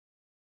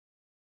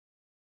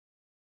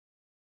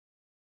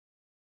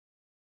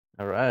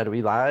All right, are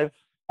we live?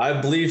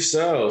 I believe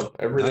so.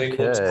 Everything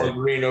looks all Okay.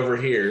 green over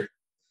here.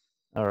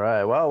 All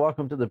right. Well,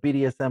 welcome to the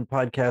BDSM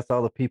podcast.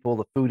 All the people,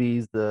 the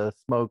foodies, the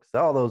smokes,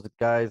 all those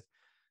guys.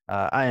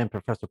 I am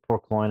Professor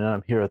Porkloin, and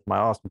I'm here with my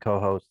awesome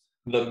co-host.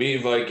 The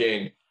Meat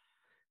Viking.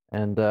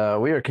 And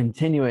we are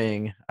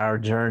continuing our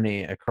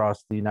journey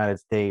across the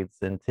United States.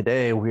 And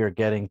today we are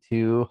getting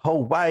to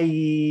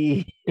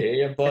Hawaii.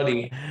 Yeah,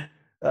 buddy.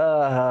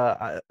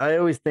 I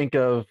always think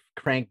of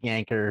Crank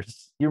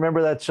Yankers. You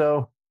remember that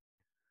show?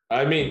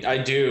 I mean, I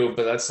do,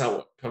 but that's not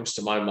what comes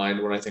to my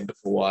mind when I think of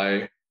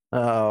Hawaii.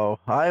 Oh,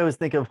 I always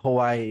think of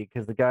Hawaii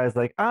because the guy's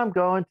like, I'm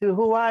going to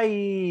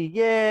Hawaii.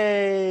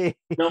 Yay.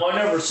 No, I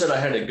never said I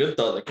had a good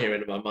thought that came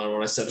into my mind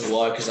when I said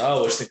Hawaii, because I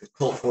always think of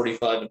Colt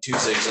 45 and Two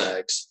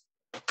Zigzags.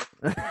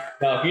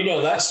 Now, if you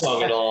know that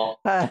song at all.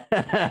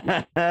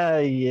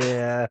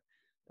 Yeah.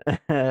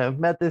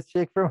 Met this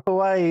chick from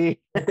Hawaii.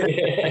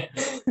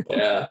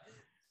 Yeah.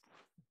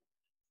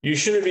 You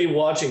shouldn't be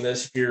watching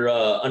this if you're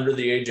under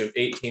the age of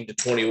 18 to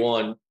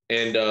 21.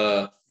 And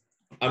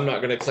I'm not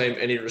going to claim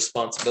any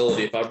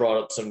responsibility if I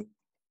brought up some,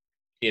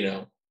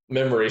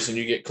 memories and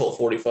you get Colt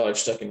 45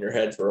 stuck in your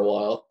head for a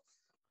while.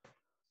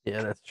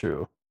 Yeah, that's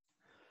true.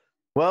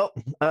 Well,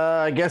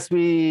 I guess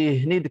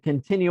we need to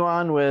continue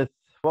on with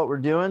what we're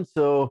doing.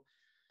 So,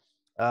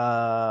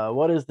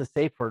 what is the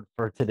safe word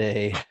for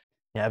today?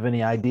 You have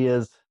any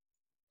ideas?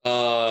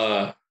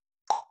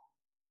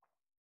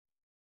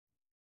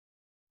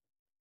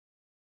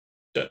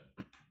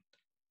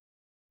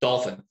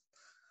 Dolphin.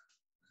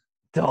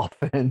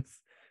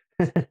 Dolphins.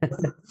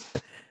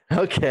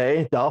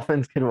 Okay,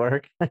 dolphins can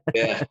work.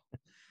 Yeah.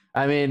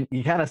 I mean,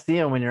 you kind of see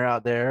them when you're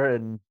out there,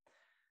 and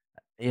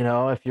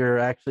if you're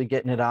actually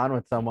getting it on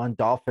with someone,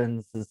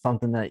 dolphins is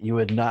something that you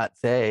would not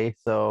say.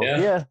 So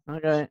yeah,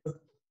 okay.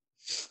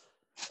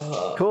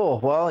 Cool.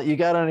 Well, you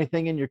got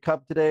anything in your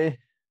cup today?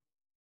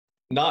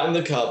 Not in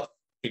the cup,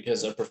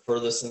 because I prefer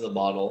this in the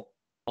bottle.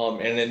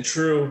 And in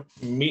true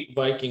Meat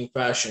Viking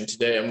fashion,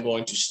 today I'm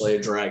going to slay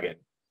a dragon.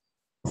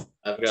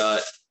 I've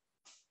got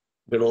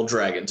good old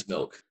dragon's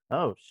milk.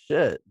 Oh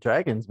shit,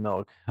 dragon's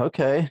milk.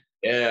 Okay.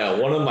 Yeah,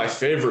 one of my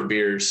favorite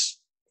beers.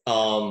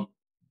 Double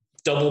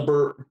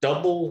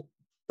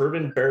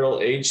bourbon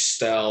barrel aged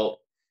stout.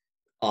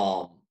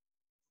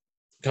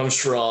 Comes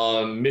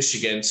from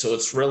Michigan, so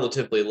it's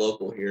relatively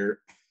local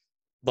here.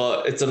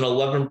 But it's an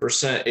 11%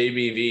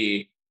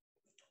 ABV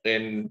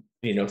and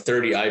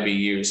 30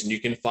 IBUs, and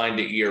you can find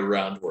it year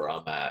round where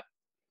I'm at.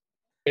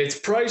 It's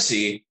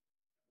pricey,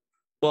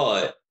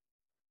 but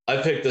I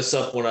picked this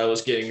up when I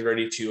was getting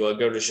ready to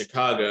go to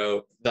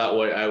Chicago. That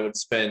way I would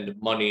spend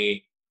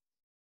money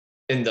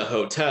in the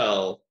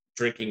hotel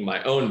drinking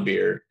my own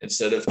beer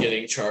instead of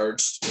getting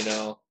charged,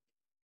 a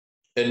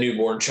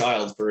newborn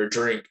child for a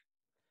drink.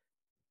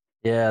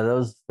 Yeah,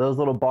 those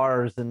little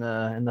bars in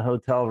the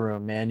hotel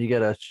room, man. You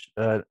get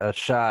a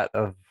shot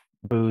of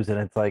booze and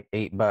it's like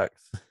 $8.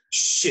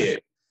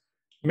 Shit.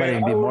 Might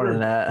even be more than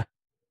that.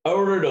 I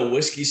ordered a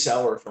whiskey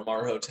sour from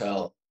our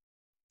hotel.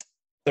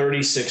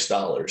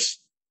 $36.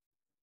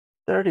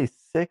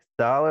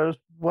 $36?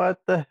 What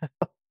the hell?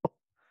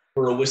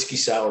 For a whiskey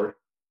sour.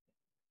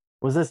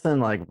 Was this in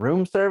like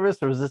room service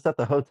or was this at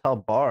the hotel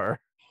bar?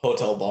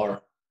 Hotel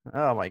bar.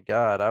 Oh my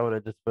God. I would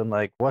have just been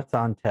like, what's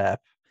on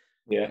tap?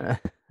 Yeah.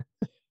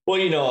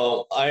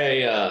 Well,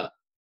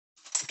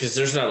 because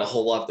there's not a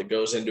whole lot that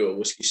goes into a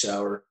whiskey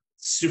sour.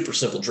 Super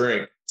simple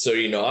drink. So,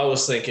 I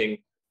was thinking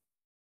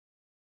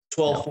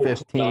 12,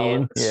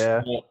 15.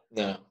 Yeah.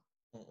 No.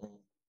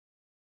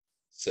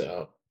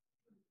 So.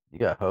 You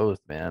got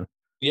hosed, man.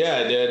 Yeah,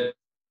 I did.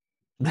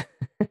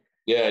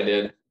 Yeah, I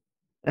did.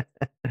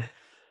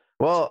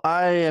 Well,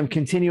 I am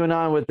continuing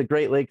on with the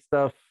Great Lake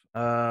stuff.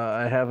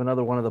 I have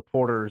another one of the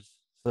porters,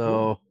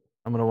 so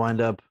I'm going to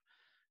wind up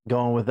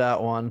going with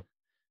that one.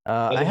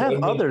 I have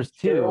Edmund others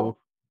Fitzgerald?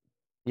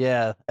 too.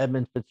 Yeah,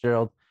 Edmund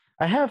Fitzgerald.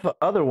 I have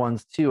other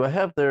ones too. I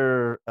have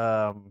their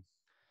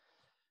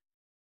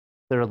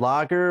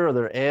lager or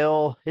their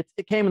ale.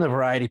 It came in the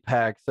variety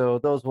pack, so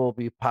those will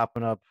be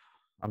popping up,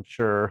 I'm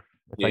sure,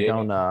 if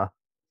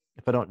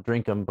I don't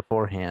drink them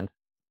beforehand.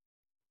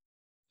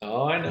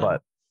 Oh, I know.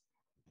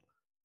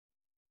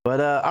 But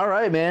all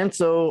right, man.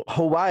 So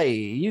Hawaii,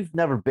 you've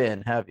never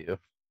been, have you?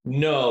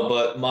 No,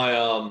 but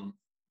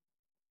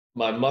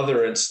my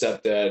mother and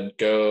stepdad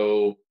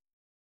go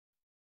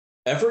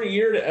every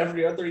year to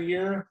every other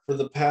year for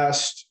the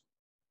past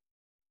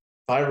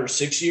 5 or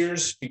 6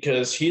 years,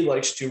 because he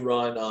likes to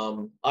run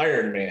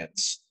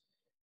Ironmans.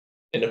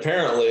 And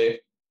apparently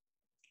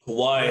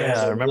Hawaii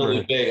has a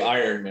really big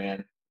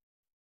Ironman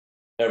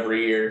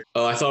every year.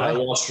 Oh, I thought I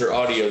lost your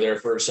audio there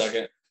for a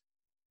second.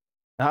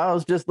 I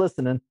was just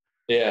listening.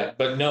 Yeah,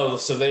 but no,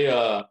 so they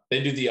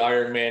do the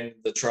Ironman,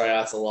 the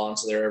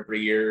triathlons there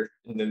every year,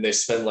 and then they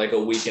spend like a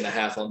week and a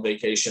half on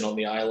vacation on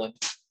the island.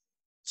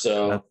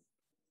 So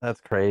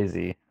that's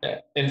crazy. Yeah.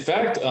 In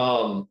fact,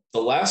 the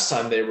last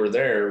time they were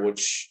there,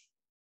 which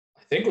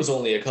I think was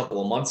only a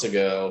couple of months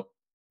ago,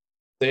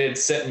 they had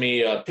sent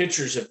me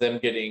pictures of them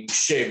getting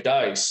shaved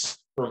ice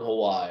from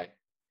Hawaii.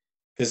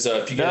 Because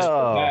if you guys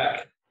go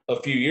back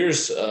a few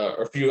years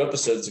or a few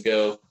episodes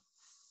ago,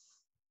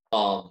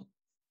 um,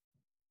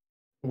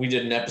 we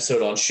did an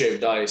episode on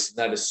shaved ice, and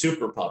that is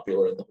super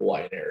popular in the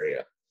Hawaiian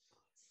area.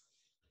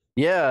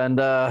 Yeah, and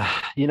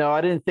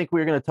I didn't think we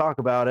were going to talk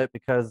about it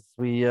because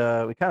we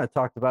kind of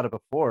talked about it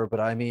before, but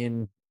I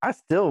mean, I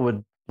still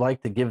would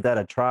like to give that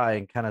a try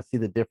and kind of see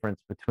the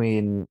difference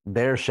between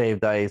their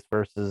shaved ice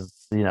versus,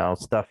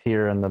 stuff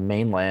here in the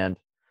mainland.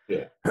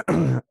 Yeah.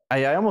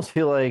 I almost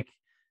feel like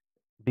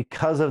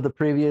because of the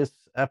previous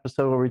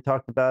episode where we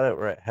talked about it,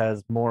 where it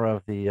has more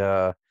of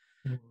the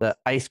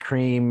ice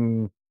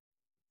cream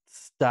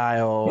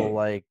style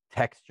like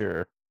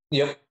texture.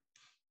 Yep.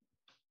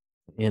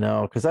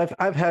 Because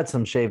I've had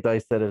some shaved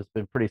ice that has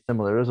been pretty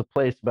similar. There's a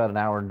place about an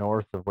hour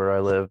north of where I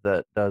live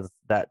that does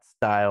that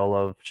style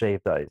of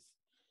shaved ice.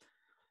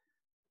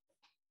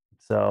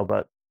 So,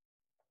 but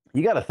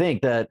you got to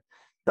think that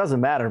doesn't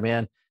matter,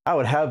 man. I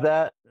would have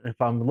that if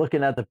I'm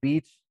looking at the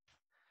beach.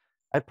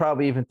 I'd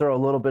probably even throw a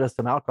little bit of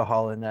some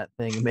alcohol in that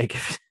thing and make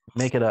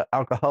it an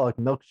alcoholic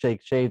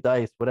milkshake shaved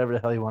ice, whatever the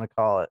hell you want to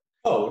call it.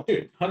 Oh,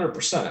 dude,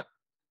 100%.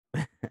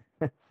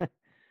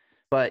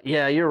 But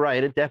yeah, you're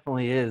right. It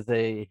definitely is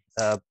a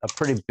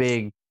pretty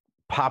big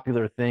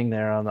popular thing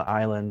there on the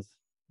islands.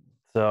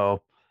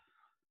 So,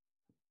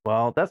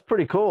 well, that's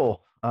pretty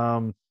cool.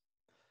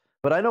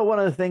 But I know one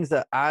of the things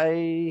that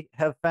I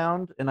have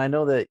found, and I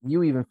know that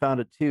you even found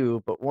it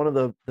too, but one of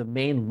the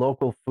main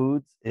local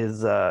foods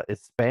is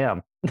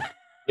Spam.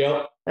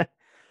 Yep.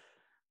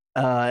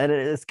 And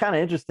it's kind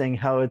of interesting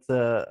how it's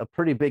a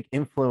pretty big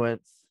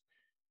influence.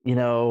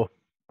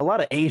 A lot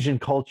of Asian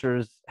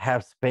cultures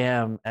have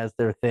Spam as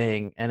their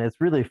thing, and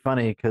it's really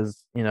funny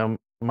because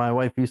my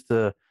wife used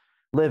to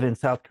live in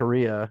South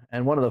Korea,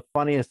 and one of the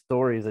funniest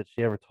stories that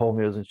she ever told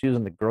me was when she was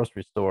in the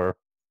grocery store,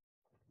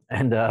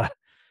 and there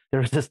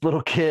was this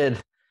little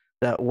kid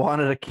that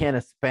wanted a can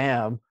of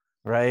Spam,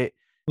 right?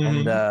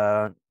 Mm-hmm.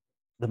 And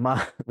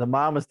the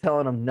mom was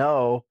telling him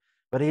no,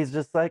 but he's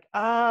just like,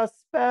 Spam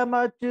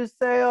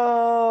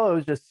juseo. It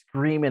was just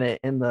screaming it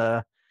in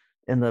the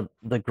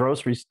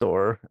grocery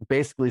store,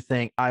 basically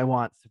saying, I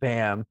want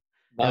Spam.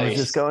 Nice. And was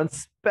just going,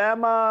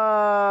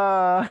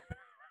 Spamma.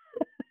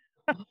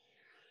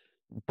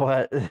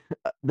 But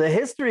the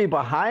history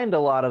behind a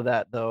lot of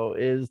that, though,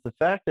 is the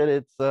fact that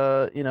it's,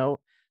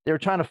 they were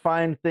trying to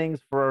find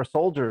things for our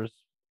soldiers.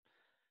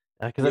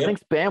 Because I think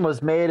Spam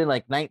was made in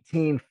like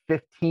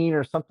 1915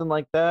 or something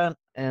like that.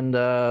 And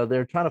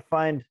they're trying to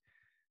find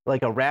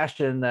like a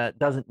ration that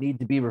doesn't need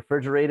to be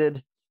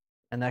refrigerated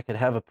and that could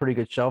have a pretty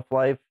good shelf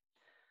life.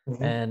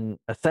 Mm-hmm. And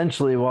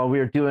essentially, while we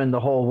were doing the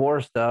whole war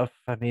stuff,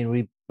 I mean,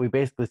 we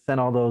basically sent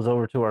all those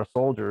over to our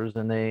soldiers,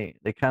 and they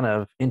kind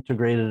of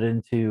integrated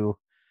into,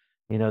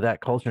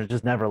 that culture and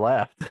just never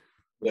left.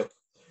 Yep.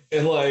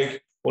 And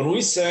like when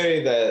we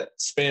say that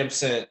Spam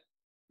sent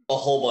a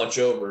whole bunch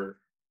over,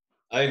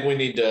 I think we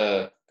need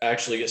to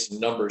actually get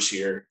some numbers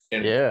here.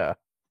 And yeah,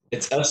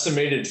 it's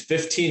estimated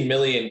 15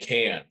 million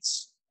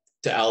cans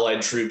to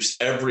Allied troops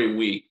every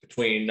week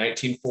between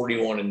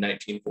 1941 and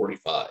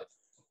 1945.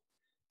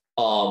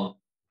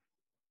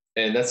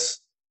 And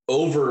that's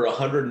over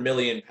 100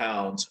 million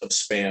pounds of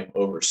Spam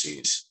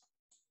overseas.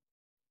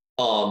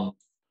 Though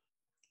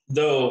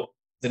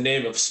the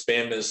name of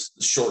Spam is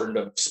shortened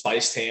of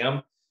spiced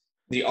ham,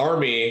 the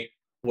Army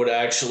would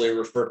actually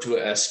refer to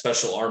it as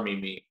Special Army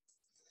meat.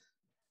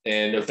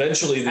 And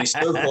eventually these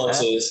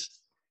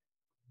surpluses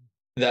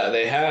that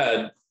they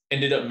had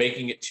ended up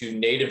making it to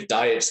native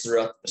diets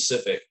throughout the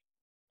Pacific.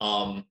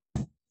 And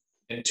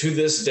to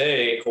this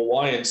day,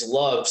 Hawaiians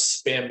love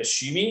Spam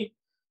sashimi,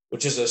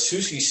 which is a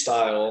sushi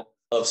style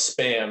of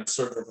Spam,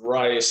 served with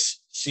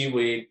rice,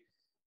 seaweed.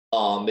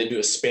 They do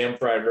a Spam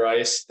fried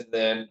rice, and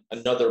then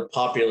another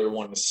popular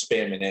one is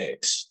Spam and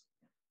eggs.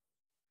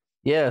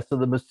 Yeah, so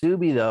the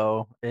musubi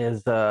though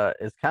is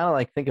kind of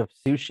like, think of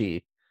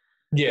sushi.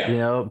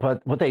 Yeah.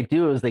 But what they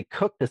do is they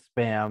cook the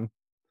Spam,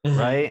 mm-hmm.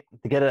 right,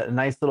 to get a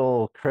nice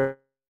little crisp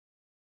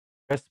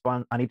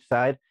on each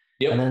side.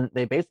 Yep. And then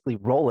they basically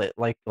roll it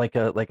like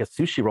a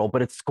sushi roll,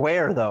 but it's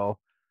square though,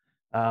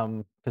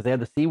 because they have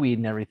the seaweed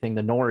and everything,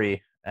 the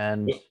nori,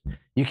 and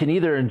you can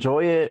either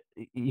enjoy it.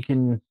 You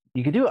can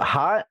do it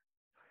hot,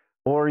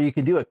 or you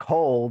can do it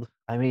cold.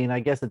 I mean, I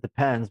guess it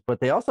depends. But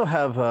they also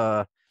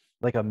have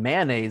like a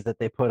mayonnaise that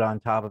they put on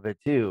top of it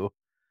too.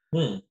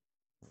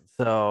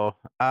 So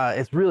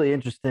it's really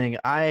interesting.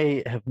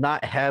 I have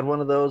not had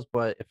one of those,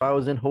 but if I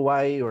was in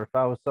Hawaii or if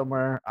I was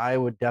somewhere, I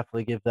would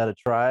definitely give that a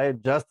try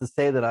just to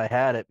say that I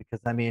had it. Because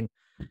I mean,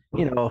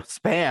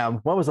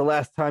 Spam. When was the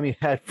last time you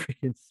had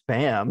freaking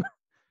Spam?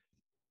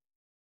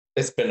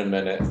 It's been a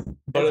minute.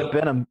 But it's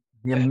been a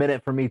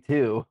minute for me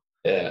too.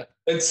 Yeah.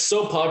 It's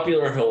so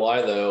popular in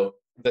Hawaii, though,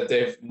 that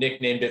they've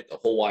nicknamed it the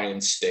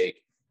Hawaiian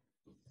steak.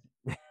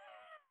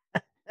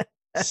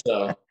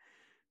 So.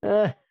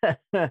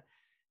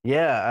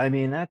 Yeah, I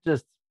mean, that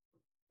just,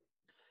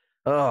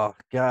 oh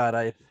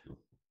God,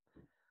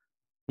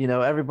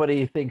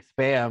 everybody thinks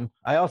Spam.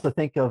 I also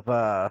think of,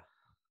 what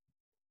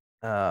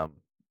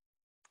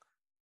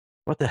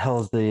the hell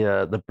is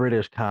the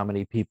British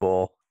comedy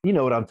people? You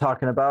know what I'm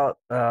talking about.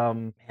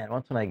 Man,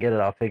 once when I get it,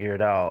 I'll figure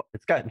it out.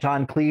 It's got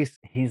John Cleese.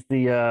 He's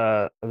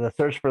the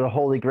search for the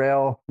Holy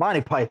Grail.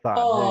 Monty Python.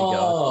 There you go.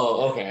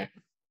 Oh, okay.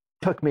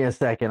 Took me a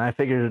second. I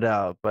figured it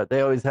out, but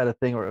they always had a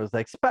thing where it was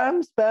like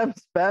spam, spam,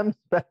 spam,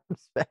 spam,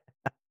 spam.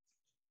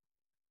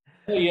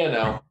 Oh, yeah,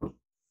 no.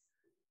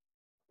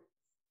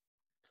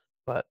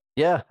 But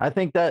yeah, I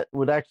think that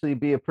would actually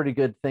be a pretty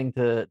good thing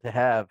to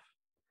have.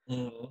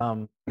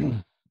 Mhm.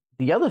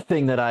 The other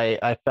thing that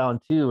I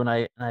found too, and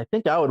I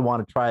think I would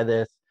want to try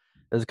this,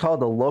 is called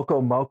the Loco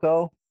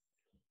Moco,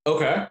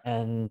 Okay.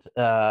 and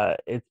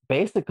it's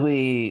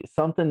basically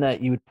something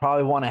that you would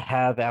probably want to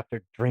have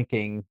after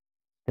drinking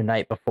the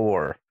night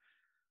before,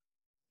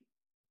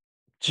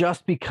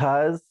 just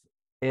because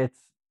it's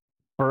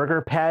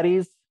burger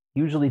patties,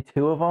 usually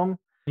two of them,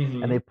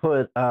 and Hmm. they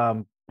put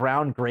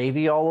brown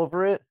gravy all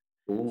over it.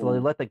 So they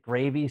Ooh. let the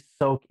gravy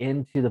soak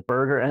into the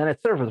burger, and then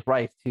it's served with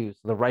rice too.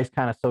 So the rice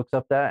kind of soaks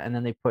up that, and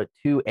then they put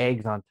two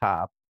eggs on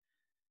top.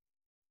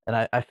 And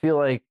I feel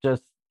like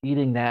just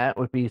eating that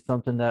would be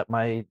something that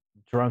my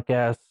drunk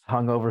ass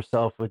hungover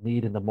self would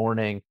need in the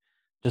morning,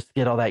 just to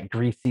get all that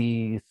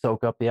greasy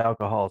soak up the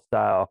alcohol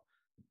style.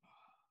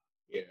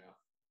 Yeah.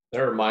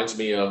 That reminds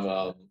me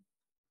of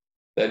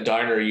that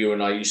diner you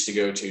and I used to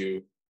go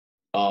to.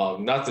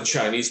 Not the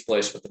Chinese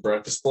place, but the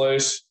breakfast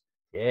place.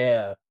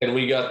 Yeah. And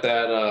we got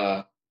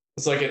that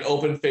it's like an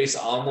open face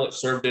omelet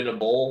served in a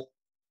bowl.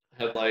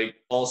 Had like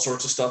all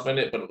sorts of stuff in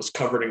it, but it was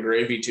covered in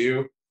gravy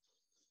too.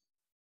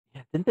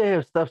 Yeah. Didn't they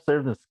have stuff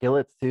served in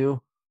skillets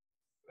too?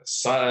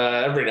 So,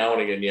 every now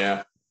and again,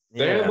 yeah.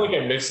 They had like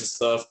Yeah. a mix of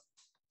stuff.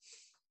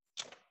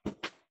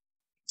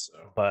 So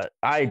But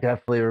I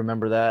definitely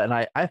remember that. And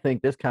I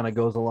think this kind of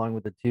goes along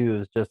with it too,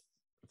 is just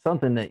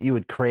something that you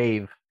would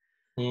crave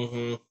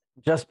hmm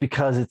just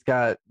because it's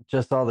got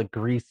just all the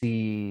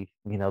greasy,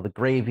 the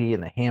gravy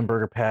and the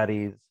hamburger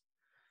patties,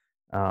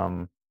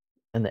 um,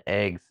 and the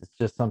eggs. It's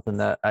just something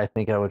that I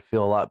think I would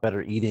feel a lot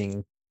better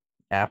eating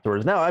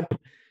afterwards. Now,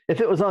 if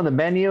it was on the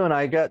menu and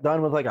I got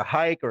done with like a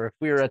hike, or if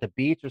we were at the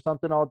beach or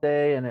something all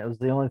day and it was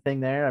the only thing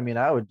there, I mean,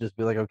 I would just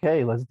be like,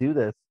 okay, let's do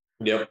this.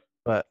 Yep.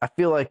 But I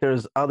feel like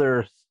there's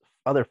other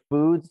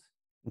foods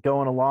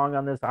going along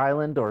on this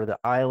island or the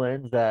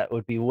islands that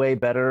would be way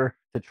better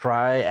to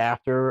try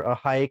after a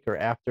hike or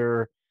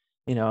after,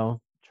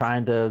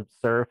 trying to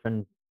surf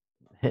and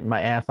hitting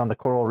my ass on the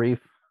coral reef.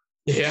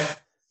 Yeah.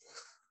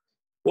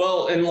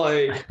 Well, and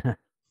like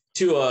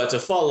to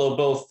follow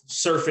both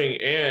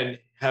surfing and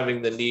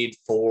having the need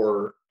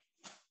for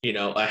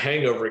a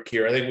hangover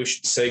cure, I think we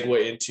should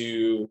segue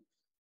into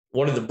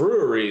one of the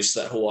breweries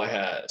that Hawaii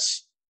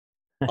has.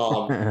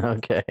 Um,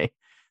 Okay.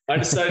 I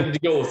decided to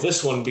go with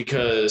this one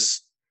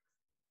because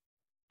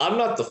I'm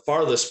not the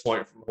farthest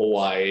point from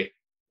Hawaii,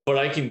 but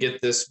I can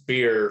get this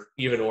beer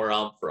even where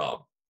I'm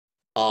from.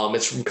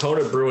 It's from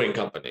Kona Brewing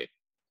Company.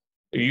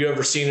 Have you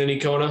ever seen any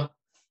Kona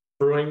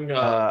Brewing?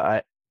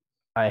 I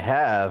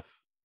have.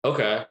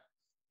 Okay.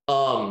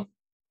 Um,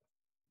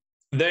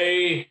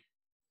 they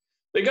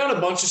they got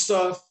a bunch of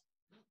stuff.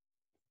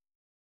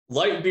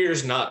 Light beer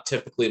is not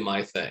typically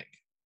my thing.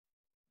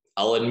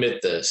 I'll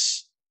admit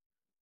this.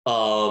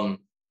 Um,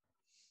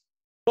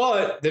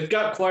 but they've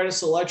got quite a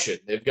selection.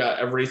 They've got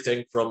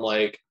everything from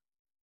like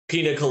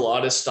pina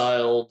colada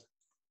styled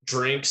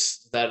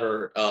drinks that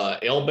are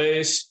ale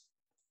based,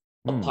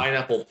 a Hmm.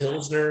 pineapple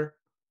pilsner.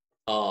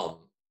 Um,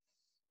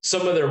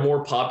 some of their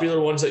more popular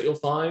ones that you'll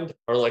find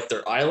are like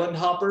their Island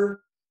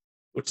Hopper,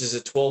 which is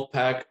a 12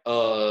 pack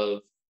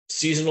of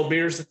seasonal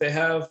beers that they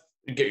have.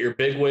 You get your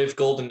Big Wave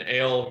Golden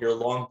Ale, your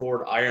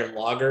Longboard Iron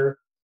Lager,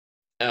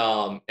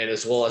 and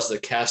as well as the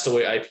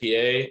Castaway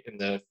IPA and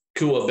the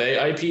Kua Bay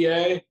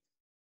IPA.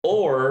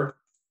 Or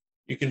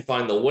you can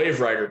find the Wave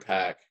Rider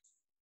pack,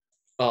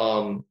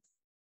 um,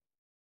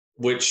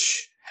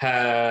 which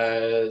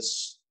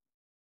has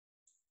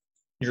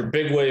your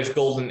Big Wave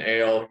Golden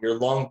Ale, your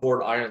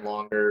Longboard Iron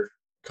Lager,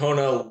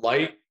 Kona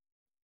Light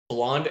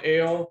Blonde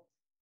Ale.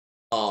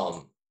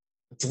 Um,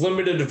 it's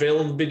limited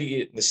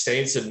availability in the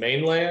States and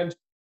mainland,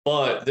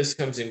 but this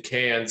comes in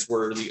cans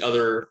where the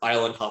other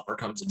Island Hopper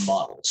comes in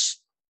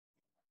bottles.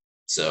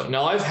 So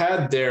now I've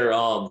had their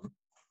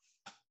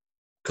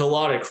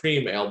Colada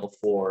Cream Ale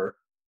before.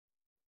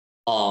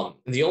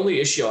 The only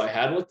issue I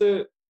had with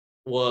it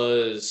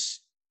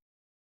was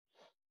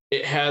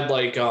it had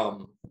like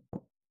how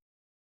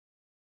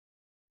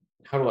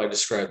do I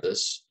describe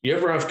this? You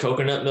ever have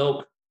coconut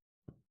milk?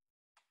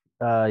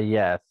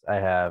 Yes, I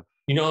have.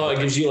 You know how it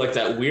gives you like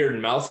that weird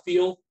mouth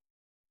feel?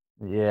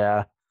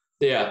 Yeah.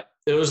 Yeah.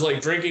 It was like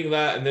drinking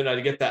that and then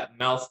I'd get that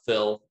mouth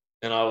fill.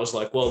 And I was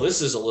like, well,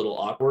 this is a little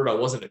awkward. I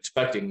wasn't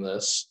expecting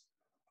this.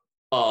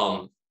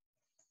 Um,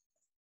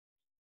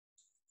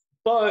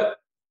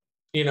 but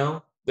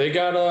they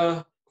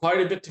got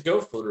quite a bit to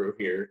go through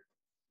here.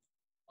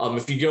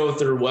 If you go with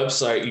their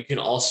website, you can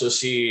also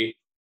see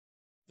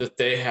that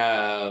they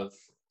have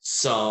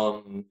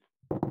some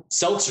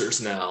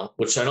seltzers now,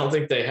 which I don't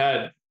think they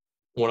had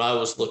when I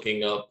was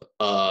looking up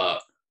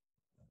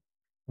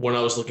when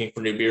I was looking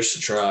for new beers to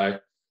try.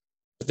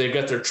 They've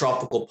got their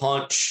tropical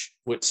punch,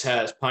 which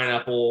has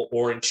pineapple,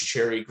 orange,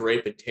 cherry,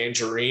 grape, and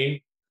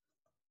tangerine.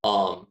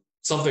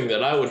 Something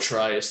that I would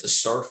try is the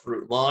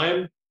starfruit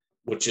lime,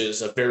 which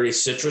is a very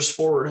citrus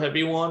forward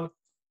heavy one.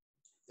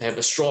 They have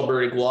a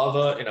strawberry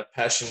guava and a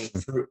passion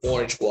fruit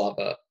orange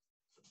guava.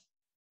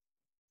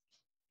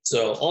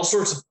 So all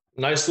sorts of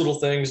nice little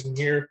things in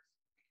here.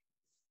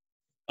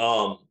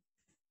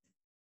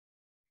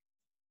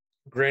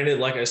 Granted,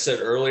 like I said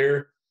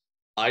earlier,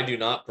 I do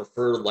not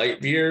prefer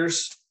light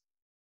beers,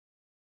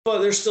 but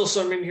there's still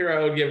some in here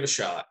I would give a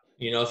shot,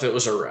 if it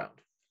was around.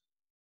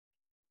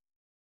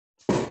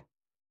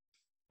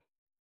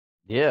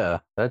 Yeah,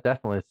 that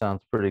definitely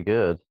sounds pretty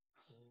good.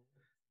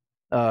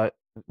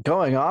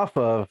 Going off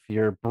of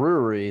your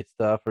brewery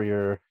stuff or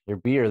your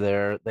beer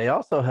there, they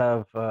also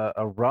have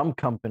a rum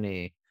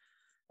company.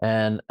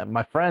 And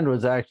my friend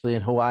was actually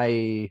in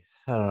Hawaii,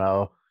 I don't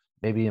know,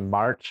 maybe in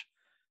March,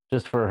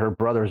 just for her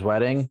brother's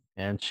wedding.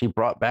 And she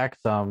brought back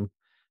some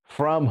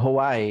from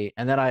Hawaii.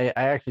 And then I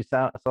actually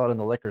saw it in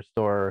the liquor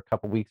store a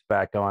couple weeks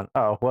back going,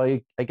 oh, well,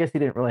 I guess you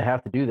didn't really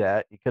have to do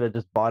that. You could have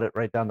just bought it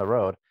right down the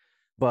road.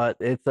 But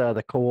it's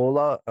the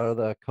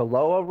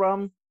Koloa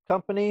Rum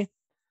Company.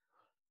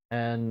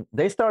 And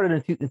they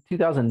started in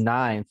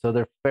 2009. So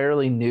they're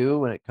fairly new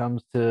when it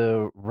comes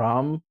to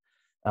rum.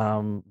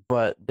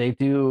 But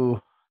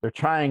they're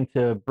trying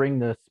to bring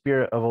the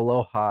spirit of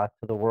aloha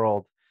to the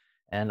world.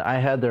 And I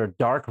had their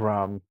dark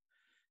rum.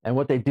 And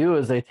what they do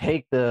is they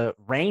take the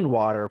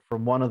rainwater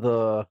from one of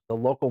the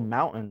local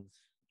mountains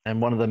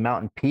and one of the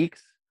mountain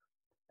peaks,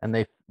 and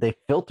they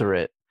filter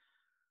it.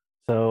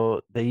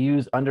 So they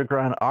use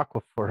underground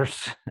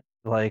aquifers.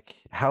 Like,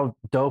 how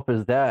dope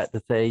is that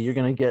to say you're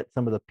going to get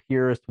some of the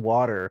purest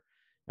water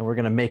and we're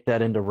going to make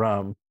that into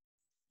rum?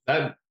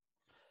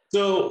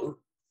 So,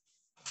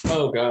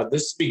 oh God,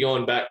 this would be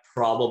going back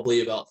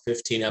probably about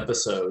 15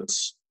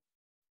 episodes.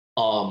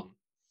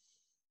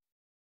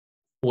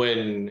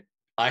 When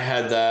I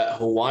had that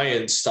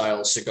Hawaiian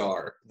style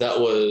cigar, that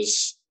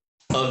was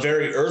a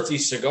very earthy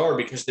cigar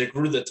because they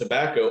grew the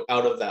tobacco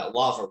out of that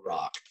lava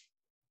rock.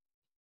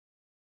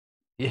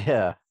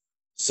 Yeah.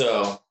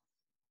 So,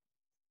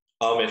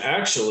 and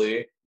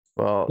actually,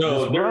 well,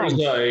 no, there is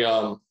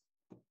I'll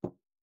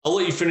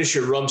let you finish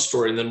your rum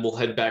story, and then we'll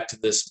head back to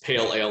this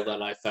pale ale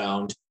that I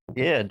found.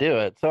 Yeah, do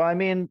it. So I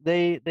mean,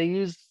 they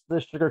use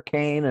the sugar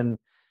cane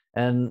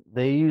and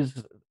they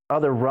use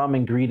other rum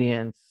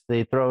ingredients.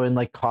 They throw in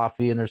like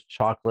coffee and there's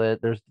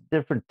chocolate. There's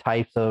different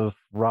types of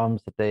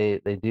rums that they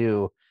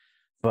do.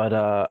 But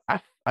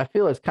I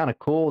feel it's kind of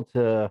cool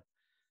to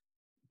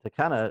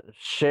kind of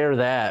share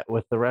that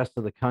with the rest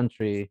of the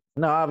country.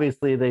 Now,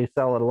 obviously, they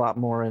sell it a lot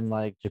more in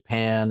like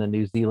Japan and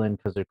New Zealand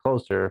because they're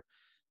closer.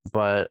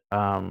 But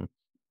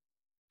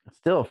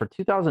still, for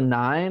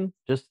 2009,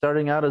 just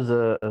starting out as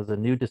a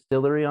new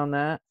distillery on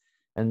that,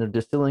 and they're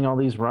distilling all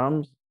these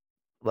rums.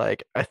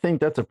 Like, I think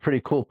that's a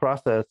pretty cool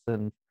process,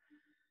 and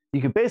you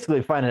can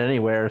basically find it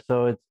anywhere.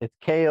 So it's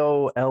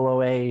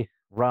KOLOA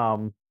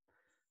rum.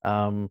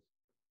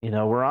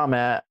 Where I'm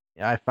at,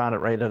 I found it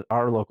right at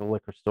our local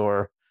liquor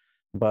store.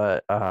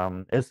 But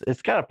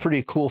it's got a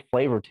pretty cool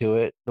flavor to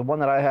it. The one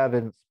that I have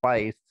isn't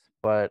spiced,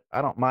 but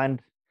I don't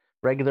mind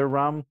regular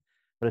rum,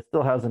 but it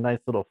still has a nice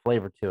little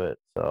flavor to it.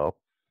 So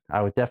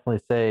I would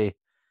definitely say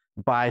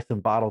buy some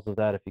bottles of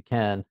that if you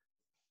can.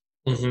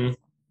 Mm-hmm.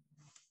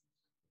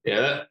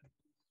 Yeah,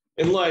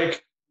 and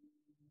like,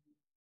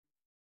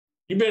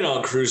 you've been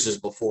on cruises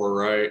before,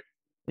 right?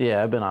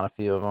 Yeah, I've been on a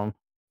few of them.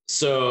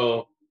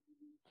 So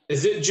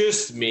is it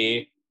just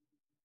me,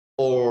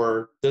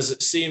 or does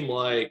it seem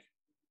like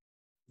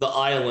the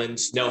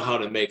islands know how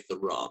to make the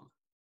rum?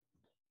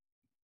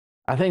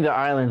 I think the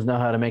islands know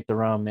how to make the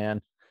rum,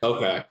 man.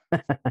 Okay.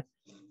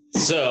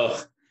 So,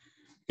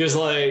 because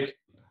like,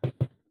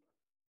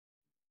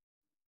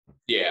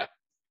 yeah,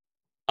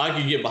 I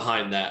could get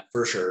behind that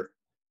for sure.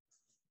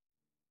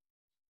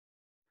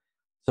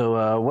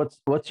 So,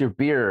 what's your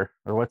beer,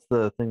 or what's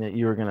the thing that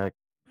you were gonna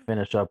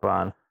finish up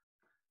on?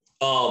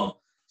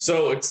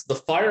 So it's the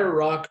Fire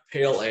Rock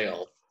Pale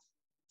Ale.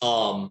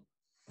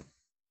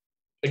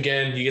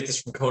 Again, you get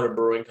this from Kona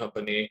Brewing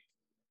Company.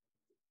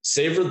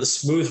 Savor the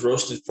smooth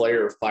roasted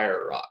flavor of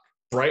Fire Rock,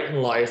 bright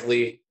and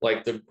lively,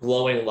 like the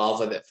glowing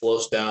lava that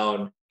flows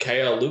down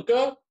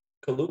Kailua,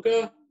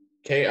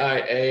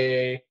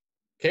 K-I-A,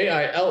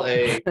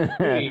 K-I-L-A-U-E-A.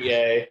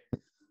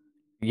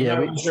 Yeah,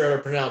 I'm not sure how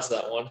to pronounce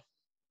that one.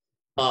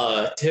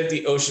 To hit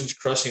the ocean's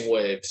crushing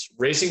waves,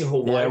 racing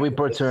Hawaii. Yeah, we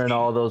butchering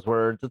all those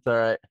words. It's all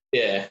right.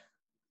 Yeah.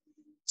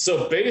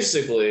 So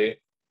basically,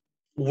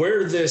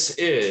 where this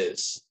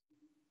is,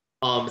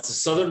 it's the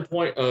southern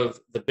point of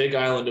the Big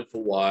Island of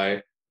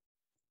Hawaii.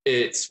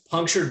 It's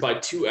punctured by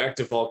two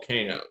active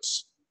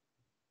volcanoes.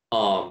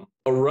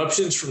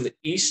 Eruptions from the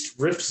East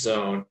Rift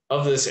Zone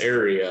of this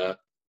area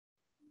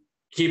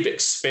keep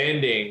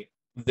expanding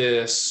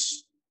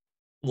this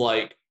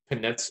like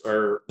peninsula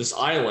or this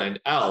island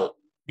out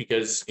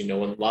because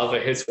when lava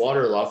hits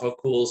water, lava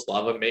cools,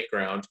 lava make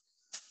ground.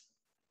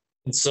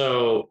 And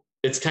so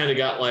it's kind of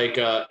got like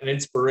an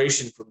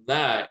inspiration from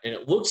that. And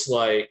it looks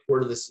like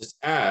where this is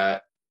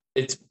at,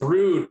 it's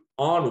brewed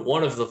on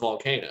one of the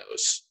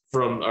volcanoes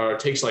from, or it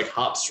takes like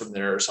hops from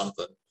there or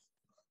something.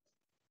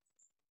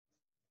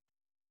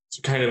 It's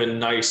kind of a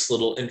nice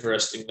little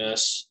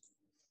interestingness.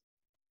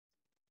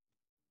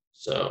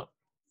 So,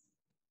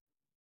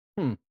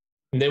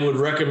 they would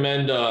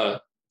recommend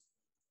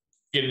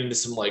getting into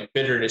some like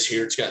bitterness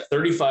here. It's got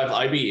 35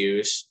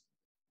 IBUs,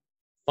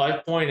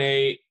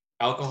 5.8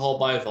 alcohol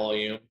by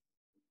volume.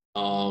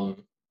 But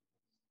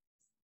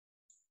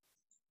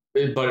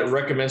it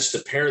recommends to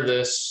pair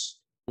this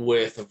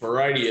with a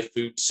variety of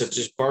foods such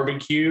as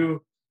barbecue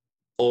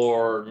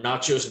or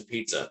nachos and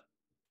pizza.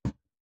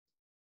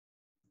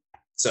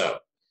 So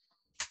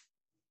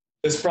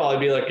this would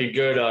probably be like a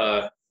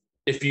good,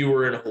 if you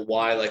were in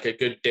Hawaii, like a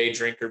good day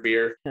drinker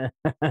beer.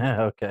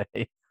 Okay.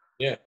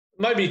 Yeah. It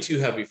might be too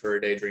heavy for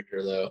a day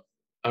drinker, though.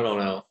 I don't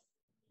know.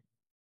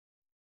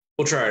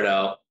 We'll try it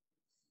out.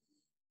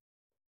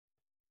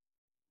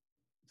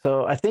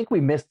 So I think we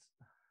missed.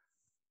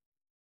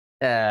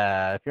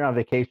 If you're on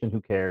vacation, who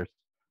cares?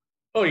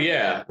 Oh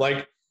yeah,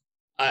 like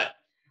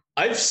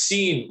I've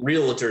seen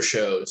realtor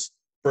shows,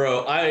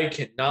 bro. I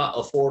cannot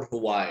afford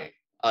Hawaii.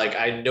 Like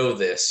I know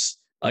this.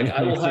 Like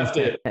I will have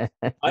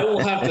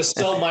to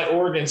sell my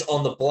organs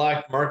on the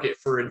black market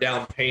for a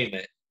down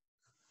payment.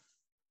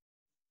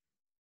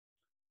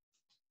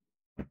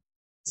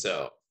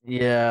 So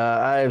yeah,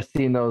 I've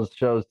seen those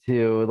shows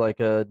too. Like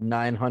a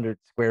 900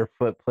 square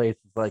foot place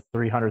is like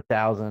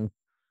 300,000.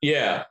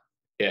 yeah,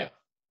 yeah.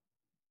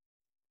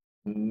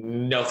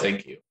 No,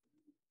 thank you.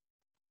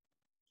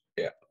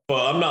 Yeah,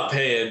 but I'm not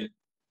paying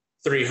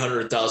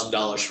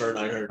 $300,000 for a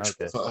 900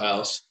 square foot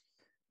house.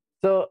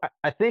 So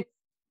I think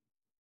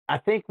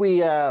we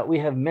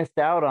have missed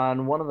out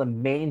on one of the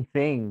main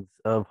things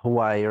of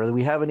Hawaii, or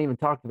we haven't even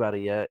talked about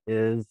it yet.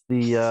 Is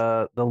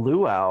the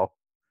luau?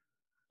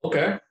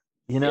 Okay.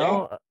 You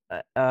know,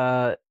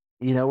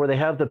 where they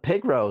have the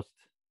pig roast.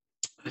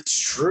 It's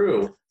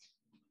true.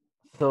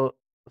 So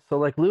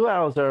like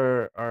luau's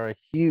are a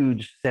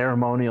huge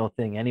ceremonial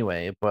thing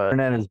anyway, but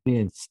internet is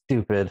being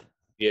stupid.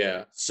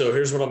 Yeah. So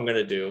here's what I'm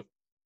gonna do.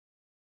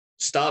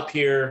 Stop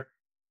here.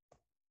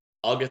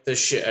 I'll get this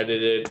shit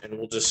edited and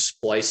we'll just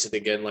splice it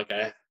again like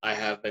I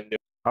have been doing.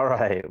 All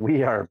right,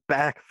 we are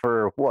back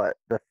for what,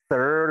 the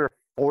third or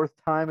fourth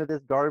time of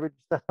this garbage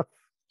stuff.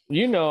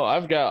 You know,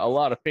 I've got a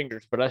lot of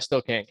fingers, but I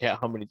still can't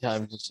count how many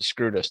times it's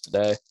screwed us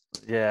today.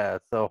 Yeah,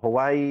 so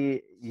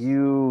Hawaii,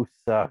 you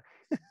suck.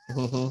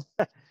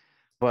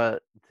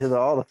 But to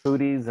all the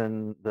foodies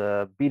and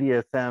the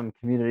BDSM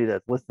community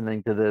that's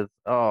listening to this,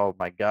 oh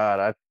my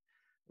God,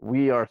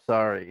 we are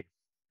sorry.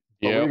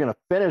 But we're gonna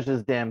finish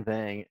this damn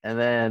thing, and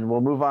then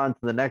we'll move on to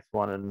the next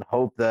one and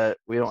hope that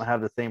we don't have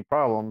the same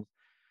problems,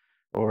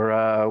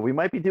 or we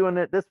might be doing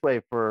it this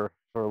way for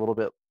a little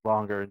bit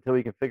longer until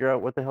we can figure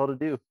out what the hell to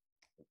do.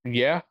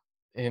 Yeah,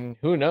 and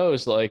who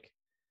knows, like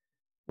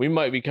we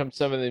might become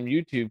some of them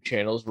YouTube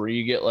channels where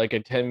you get like a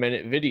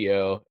 10-minute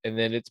video and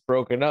then it's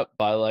broken up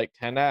by like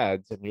 10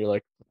 ads and you're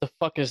like, what the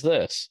fuck is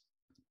this?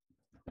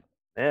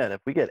 Man, if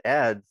we get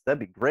ads, that'd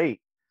be great.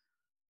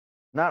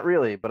 Not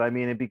really, but I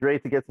mean, it'd be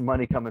great to get some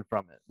money coming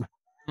from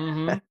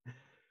it.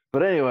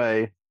 But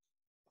anyway,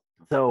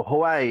 so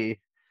Hawaii,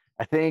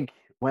 I think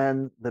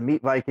when the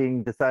Meat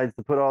Viking decides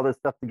to put all this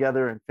stuff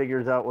together and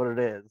figures out what it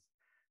is,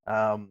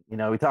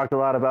 we talked a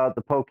lot about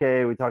the poke.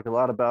 We talked a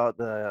lot about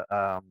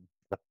the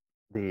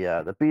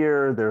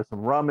beer. There's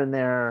some rum in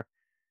there.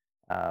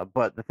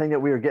 But the thing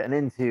that we were getting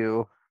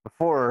into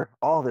before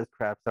all this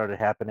crap started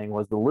happening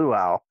was the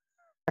luau.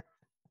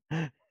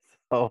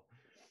 So,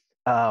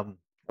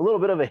 a little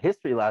bit of a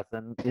history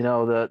lesson.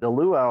 The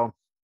luau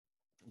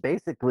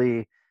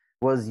basically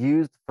was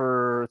used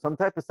for some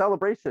type of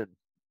celebration,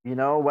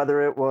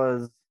 whether it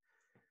was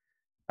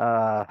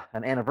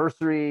an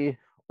anniversary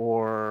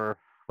or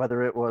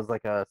whether it was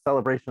like a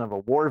celebration of a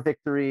war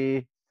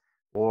victory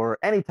or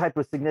any type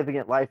of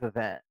significant life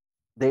event.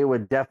 They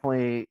would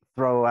definitely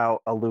throw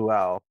out a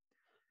luau.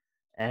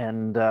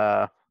 And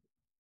the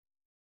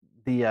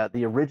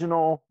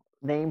original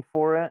name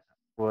for it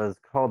was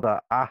called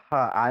the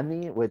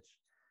aha'ani, which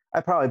I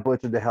probably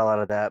butchered the hell out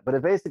of that, but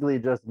it basically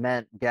just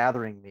meant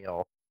gathering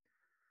meal.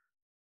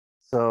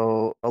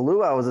 So a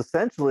luau is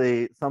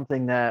essentially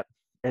something that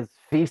is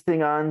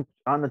feasting on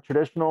the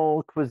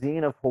traditional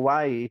cuisine of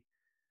Hawaii,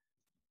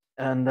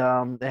 and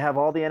they have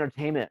all the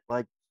entertainment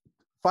like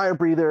fire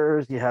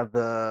breathers. You have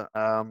the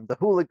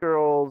hula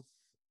girls,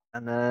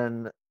 and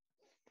then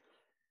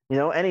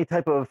any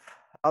type of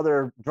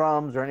other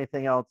drums or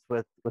anything else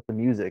with the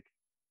music.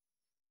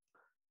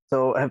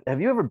 So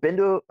have you ever been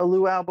to a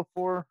luau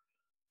before?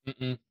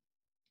 Mm-mm.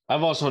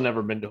 I've also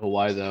never been to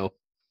Hawaii though.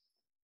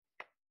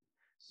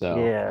 So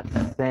yeah,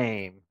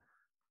 same.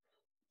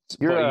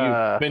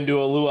 You've been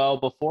to a luau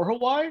before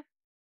Hawaii?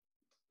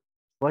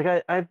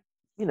 Like I've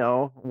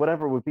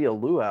whatever would be a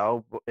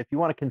luau. If you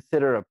want to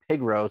consider a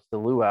pig roast a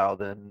luau,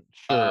 then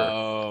sure.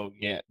 Oh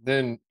yeah,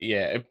 then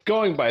yeah. If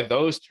going by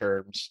those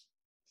terms,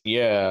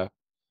 yeah.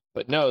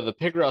 But no, the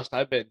pig roast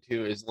I've been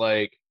to is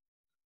like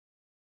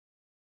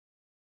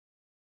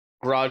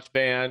garage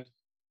band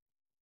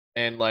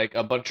and like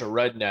a bunch of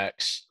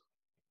rednecks,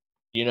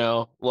 you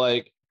know,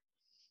 like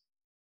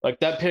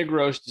that pig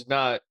roast is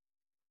not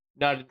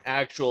an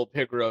actual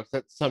pig roast.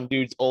 That's some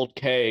dude's old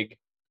keg,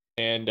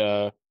 and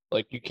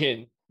like you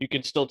can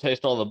still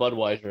taste all the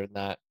Budweiser in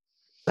that.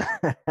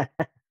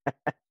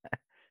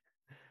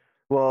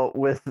 Well,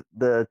 with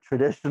the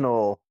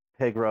traditional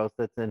pig roast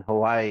that's in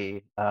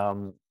Hawaii,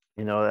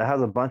 you know, it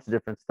has a bunch of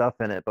different stuff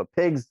in it, but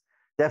pigs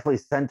definitely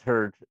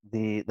centered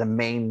the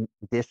main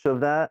dish of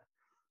that.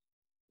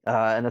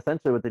 And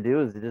essentially, what they do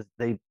is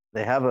they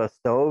have a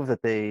stove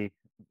that they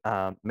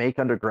make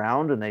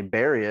underground, and they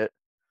bury it,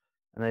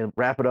 and they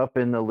wrap it up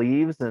in the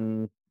leaves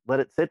and let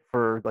it sit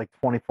for like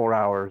 24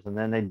 hours, and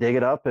then they dig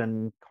it up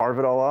and carve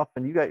it all off,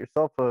 and you got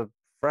yourself a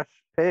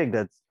fresh pig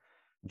that's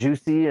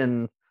juicy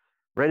and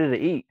ready to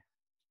eat.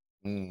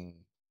 Mm.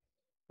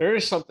 There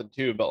is something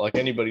too about like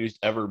anybody who's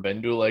ever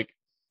been to like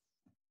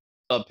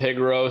a pig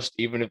roast,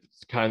 even if it's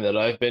the kind that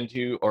I've been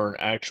to, or an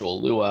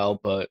actual luau,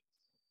 but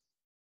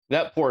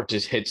that pork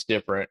just hits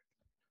different.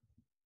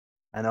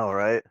 I know,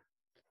 right?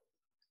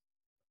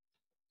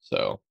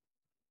 So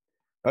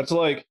that's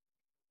like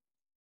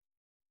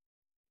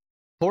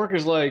pork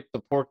is like the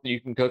pork that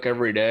you can cook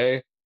every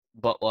day,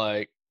 but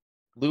like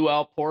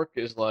luau pork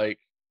is like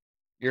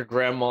your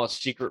grandma's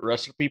secret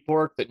recipe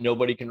pork that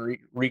nobody can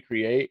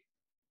recreate.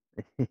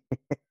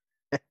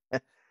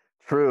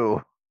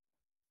 True.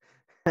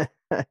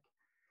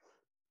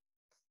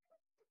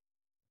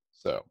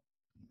 So,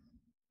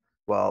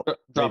 Well,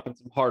 dropping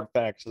some hard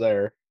facts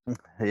there.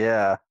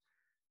 yeah.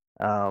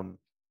 Um,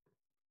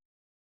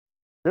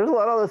 there's a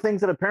lot of other things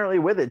that apparently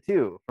with it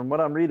too. From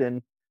what I'm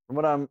reading, from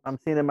what I'm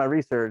seeing in my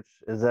research,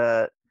 is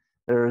that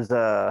there's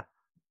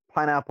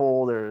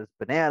pineapple, there's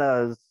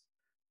bananas,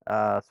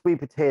 sweet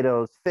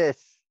potatoes, fish.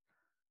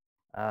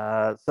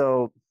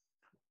 So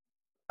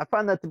I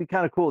find that to be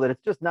kind of cool that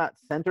it's just not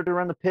centered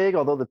around the pig,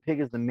 although the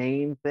pig is the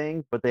main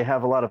thing, but they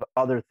have a lot of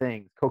other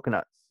things,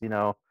 coconuts, you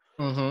know.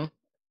 Mm-hmm.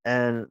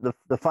 And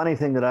the funny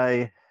thing that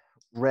I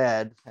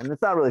read, and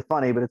it's not really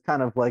funny, but it's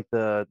kind of like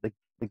the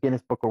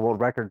Guinness Book of World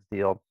Records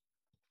deal.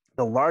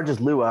 The largest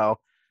luau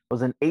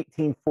was in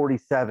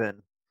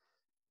 1847,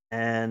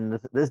 and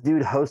this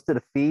dude hosted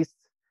a feast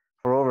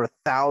for over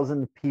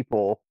 1,000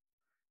 people,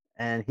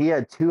 and he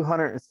had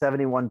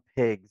 271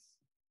 pigs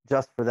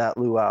just for that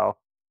luau.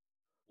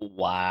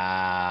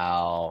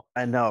 Wow.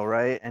 I know,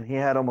 right? And he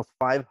had almost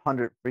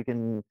 500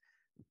 freaking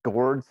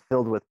gourds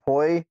filled with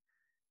poi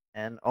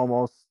and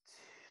almost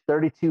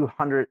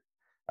 3,200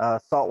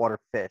 saltwater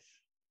fish.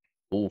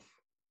 Oof.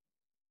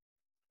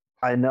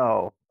 I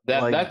know.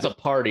 That's a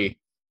party.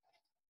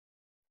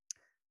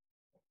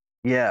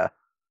 Yeah.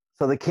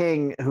 So the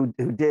king who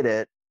did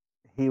it,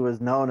 he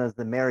was known as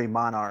the Merry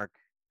Monarch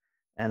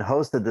and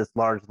hosted this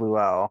large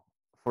luau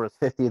for his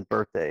 50th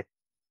birthday.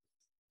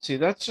 See,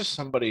 that's just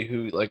somebody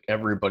who like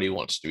everybody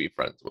wants to be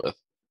friends with.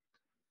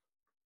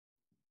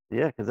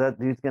 Yeah, because that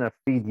dude's gonna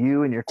feed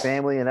you and your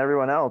family and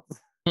everyone else.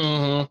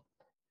 Mm-hmm.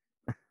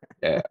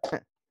 Yeah.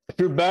 If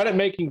you're bad at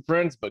making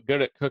friends but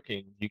good at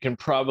cooking, you can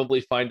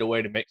probably find a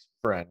way to make some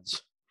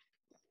friends.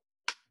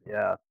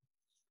 Yeah.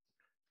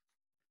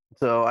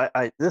 So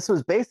I this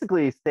was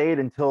basically stayed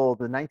until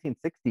the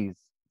 1960s,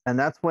 and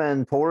that's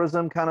when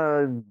tourism kind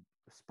of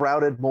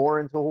sprouted more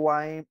into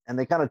Hawaii, and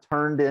they kind of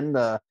turned in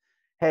the,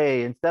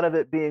 hey, instead of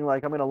it being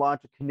like I'm going to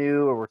launch a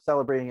canoe or we're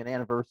celebrating an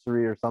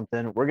anniversary or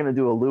something, we're going to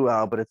do a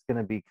luau, but it's going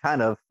to be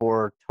kind of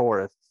for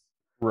tourists.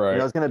 Right. You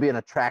know, it's going to be an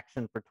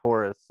attraction for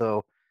tourists.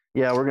 So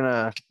yeah, we're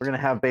gonna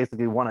have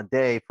basically one a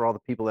day for all the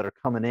people that are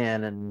coming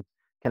in and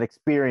can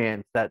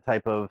experience that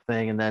type of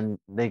thing, and then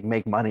they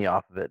make money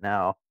off of it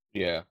now.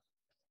 Yeah.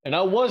 And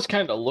I was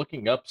kind of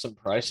looking up some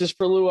prices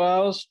for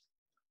luau's,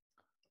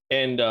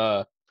 and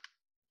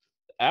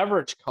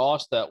average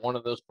cost that one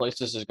of those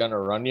places is going to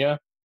run you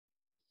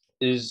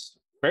is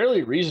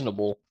fairly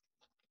reasonable.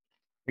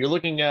 You're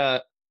looking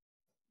at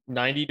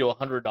 $90 to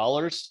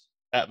 $100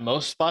 at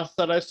most spots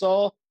that I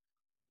saw,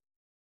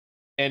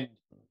 and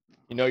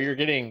you know you're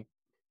getting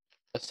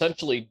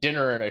essentially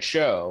dinner and a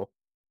show,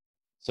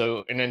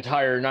 so an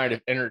entire night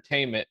of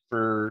entertainment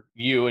for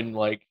you and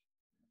like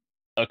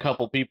a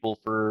couple people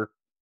for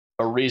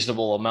a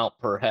reasonable amount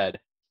per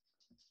head.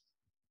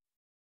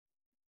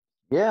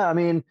 Yeah, I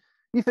mean,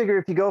 you figure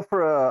if you go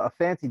for a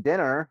fancy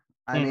dinner,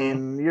 I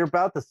mean, you're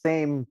about the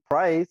same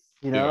price,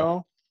 you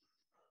know.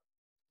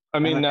 I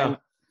mean, and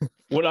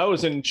when I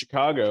was in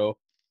Chicago,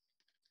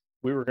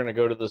 we were going to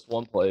go to this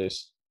one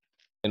place,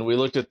 and we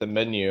looked at the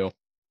menu,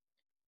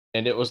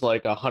 and it was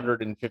like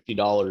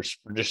 $150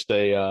 for just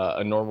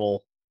a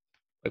normal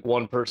like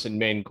one person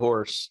main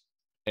course,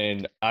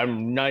 and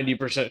I'm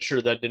 90%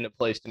 sure that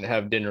place didn't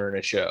have dinner and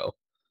a show.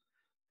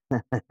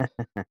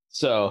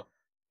 So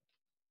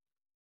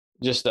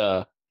just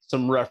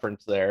some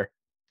reference there.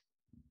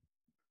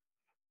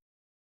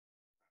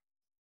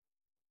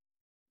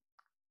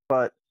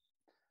 But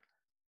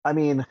I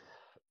mean,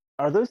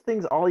 are those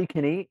things all you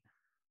can eat?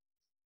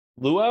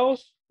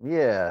 Luau's?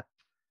 Yeah.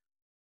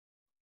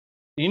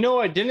 You know,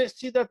 I didn't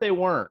see that they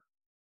weren't.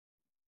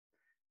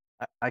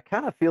 I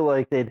kind of feel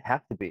like they'd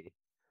have to be.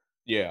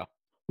 Yeah.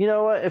 You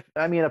know what? If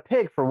I mean a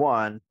pig for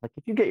one, like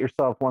if you get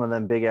yourself one of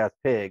them big ass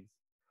pigs,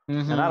 and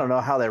I Mhm. don't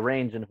know how they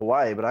range in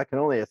Hawaii, but I can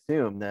only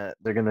assume that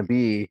they're going to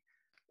be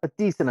a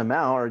decent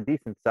amount or a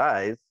decent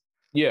size.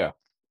 Yeah.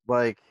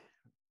 Like,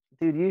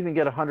 dude, you even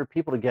get 100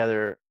 people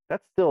together.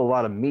 That's still a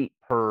lot of meat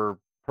per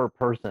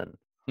person.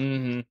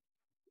 Mhm.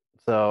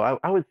 So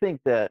I would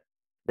think that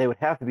they would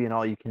have to be an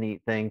all you can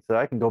eat thing, so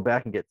I can go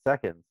back and get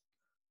seconds.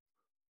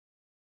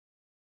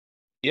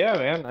 Yeah,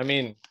 man. I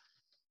mean,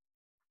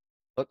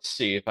 let's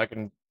see if I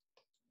can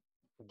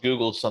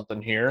Google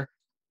something here.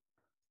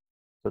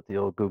 Put the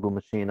old Google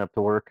machine up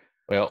to work.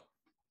 Well,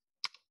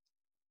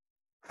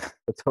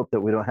 Let's hope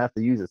that we don't have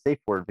to use a safe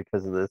word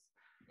because of this.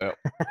 well.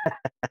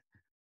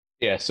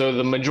 Yeah, so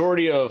the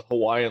majority of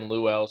Hawaiian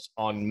luau's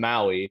on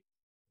Maui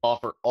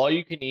offer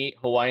all-you-can-eat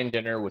Hawaiian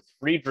dinner with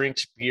free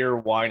drinks, beer,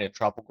 wine, and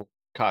tropical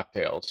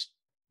cocktails.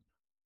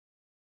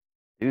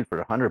 Dude,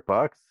 for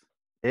 $100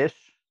 ish,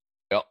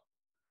 Yep.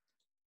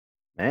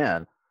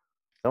 man,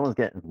 someone's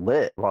getting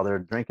lit while they're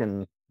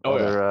drinking, Oh, while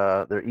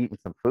yeah. they're eating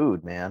some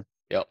food, man.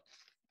 Yep.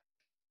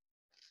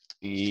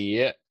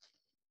 Yeah.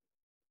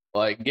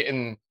 Like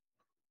getting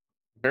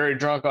very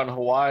drunk on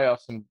Hawaii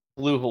off some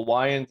blue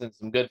Hawaiians and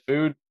some good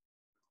food.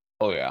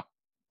 Oh, yeah.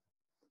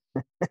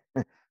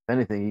 If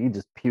anything, you can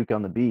just puke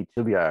on the beach.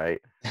 You'll be all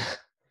right.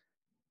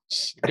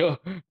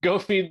 Go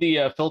feed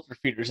the filter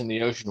feeders in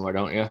the ocean, why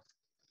don't you?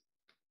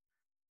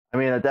 I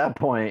mean, at that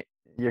point,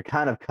 you're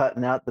kind of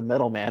cutting out the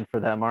middleman for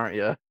them, aren't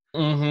you?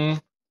 Mm-hmm.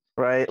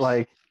 Right?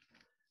 Like,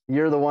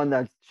 you're the one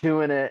that's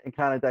chewing it and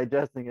kind of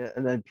digesting it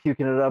and then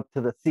puking it up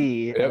to the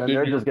sea, Yep, and then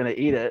they're just going to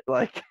eat it.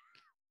 Like,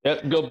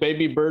 yep, go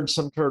baby bird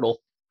some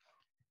turtle.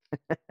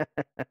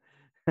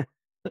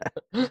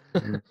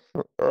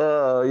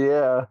 oh,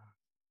 yeah.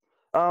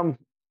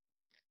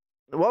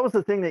 What was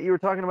the thing that you were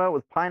talking about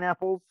with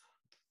pineapples?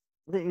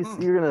 I think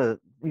you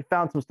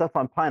found some stuff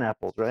on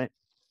pineapples, right?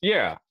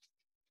 Yeah.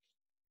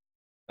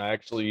 I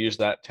actually used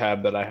that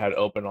tab that I had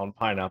open on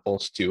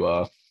pineapples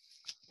to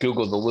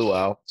Google the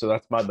luau. So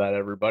that's my bad,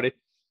 everybody.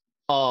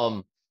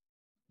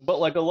 But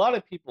like a lot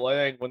of people, I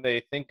think when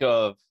they think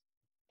of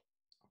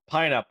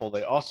pineapple,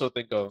 they also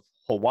think of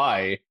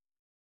Hawaii.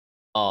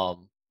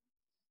 Um,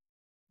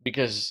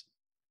 because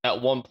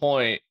at one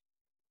point,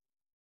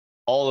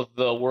 all of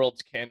the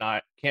world's canned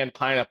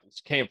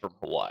pineapples came from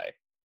Hawaii.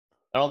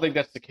 I don't think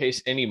that's the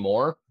case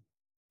anymore.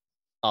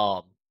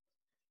 Um,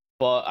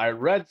 but I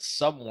read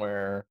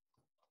somewhere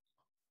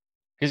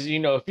because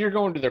if you're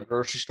going to the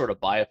grocery store to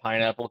buy a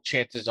pineapple,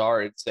 chances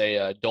are it's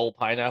a Dole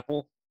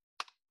pineapple.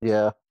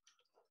 Yeah.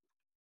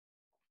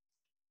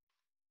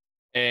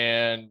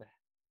 And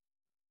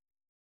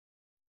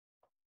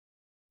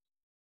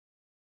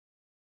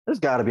There's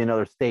got to be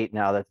another state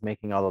now that's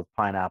making all those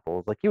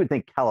pineapples. Like you would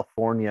think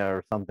California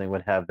or something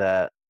would have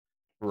that,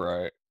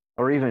 right.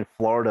 or even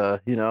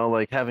Florida.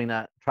 Like having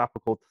that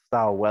tropical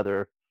style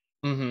weather.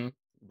 Mm-hmm.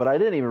 But I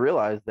didn't even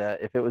realize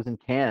that if it was in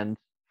canned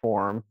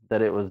form,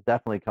 that it was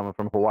definitely coming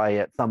from Hawaii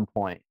at some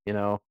point.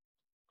 There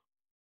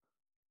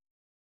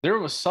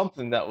was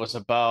something that was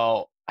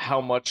about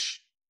how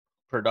much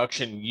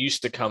production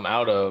used to come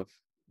out of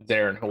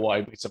there in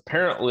Hawaii because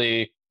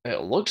apparently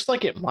it looks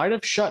like it might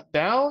have shut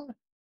down.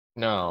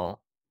 No.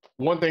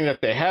 One thing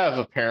that they have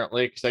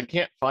apparently, because I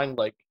can't find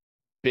like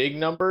big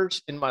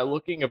numbers in my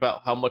looking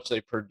about how much they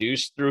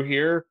produce through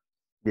here.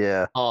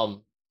 Yeah.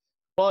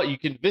 But you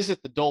can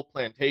visit the Dole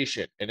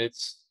Plantation and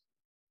it's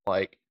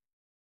like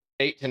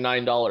 $8 to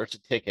 $9 a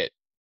ticket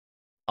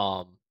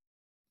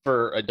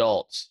for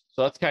adults.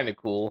 So that's kind of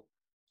cool.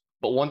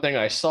 But one thing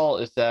I saw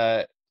is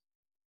that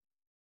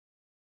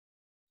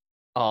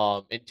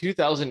in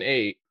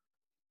 2008,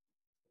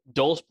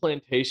 Dole's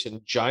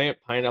Plantation giant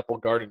pineapple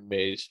garden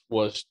maze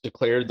was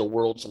declared the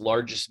world's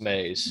largest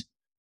maze.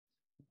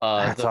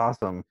 That's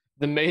awesome.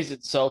 The maze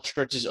itself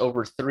stretches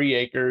over 3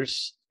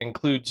 acres,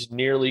 includes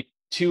nearly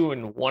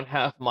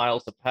 2.5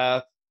 miles of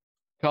path,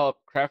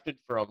 crafted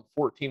from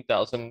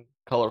 14,000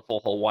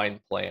 colorful Hawaiian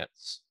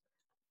plants.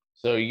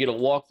 So you get to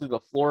walk through the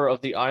flora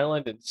of the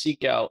island and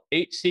seek out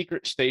 8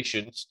 secret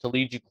stations to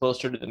lead you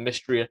closer to the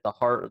mystery at the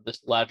heart of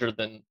this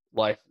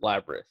larger-than-life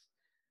labyrinth.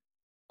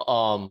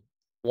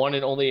 One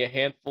in only a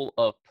handful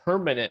of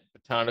permanent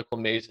botanical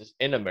mazes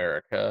in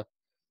America.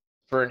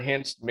 For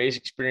enhanced maze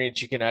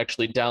experience, you can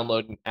actually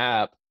download an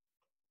app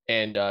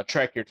and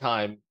track your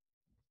time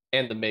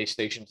and the maze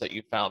stations that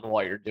you found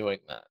while you're doing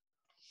that.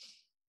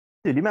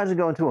 Dude, you imagine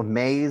going to a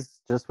maze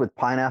just with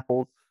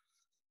pineapples?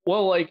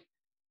 Well, like,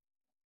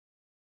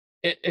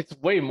 it's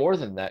way more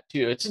than that,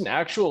 too. It's an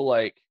actual,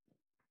 like,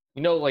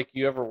 like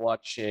you ever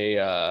watch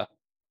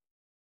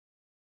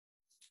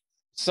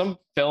some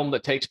film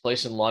that takes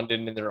place in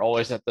London and they're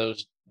always at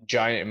those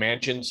giant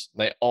mansions.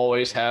 They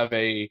always have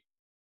a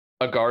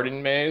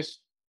garden maze.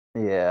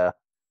 Yeah.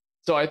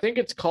 So I think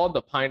it's called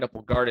the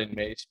Pineapple Garden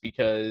Maze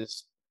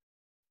because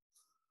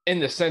in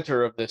the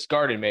center of this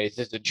garden maze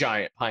is a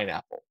giant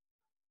pineapple.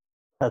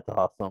 That's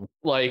awesome.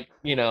 Like,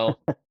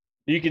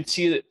 you can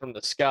see it from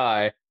the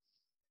sky,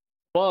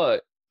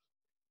 but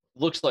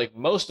looks like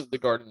most of the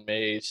garden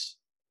maze,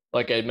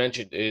 like I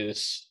mentioned,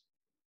 is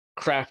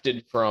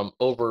crafted from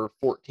over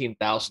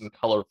 14,000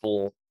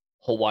 colorful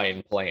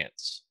Hawaiian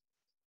plants.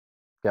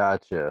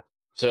 Gotcha.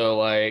 So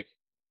like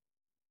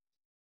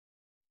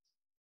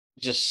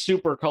just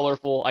super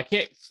colorful. I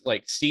can't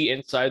like see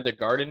inside the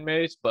garden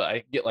maze, but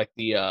I get like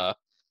the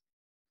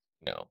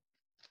you know,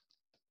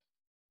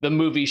 the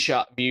movie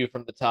shot view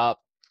from the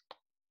top.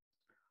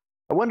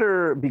 I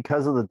wonder,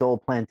 because of the Dole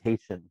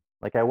plantation,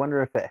 like I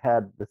wonder if it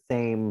had the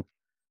same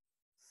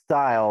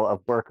style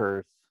of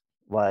workers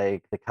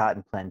like the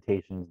cotton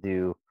plantations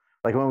do.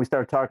 Like when we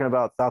start talking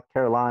about South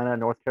Carolina,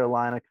 North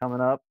Carolina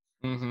coming up,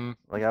 Mm-hmm.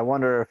 like I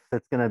wonder if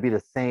it's going to be the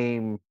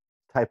same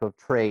type of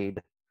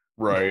trade.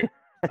 Right.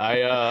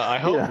 I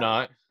hope Yeah.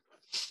 not.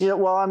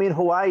 Well, I mean,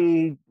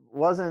 Hawaii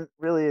wasn't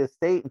really a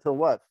state until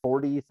what,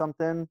 40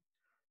 something?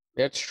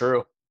 That's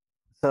true.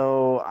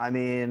 So, I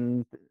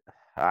mean,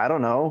 I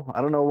don't know.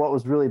 I don't know what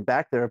was really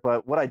back there,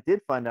 but what I did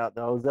find out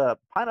though is that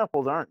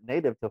pineapples aren't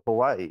native to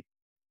Hawaii,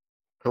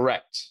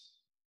 Correct.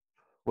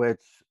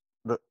 which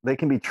they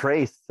can be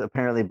traced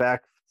apparently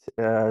back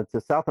to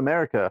South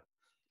America.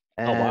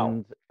 Oh, wow.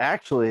 And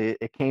actually,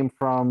 it came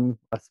from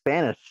a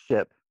Spanish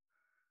ship,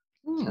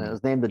 and it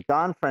was named the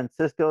Don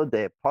Francisco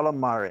de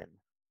Palomarin.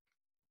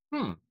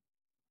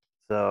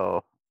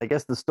 So I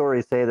guess the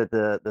stories say that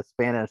the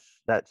Spanish,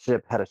 that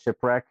ship had a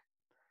shipwreck,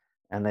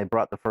 and they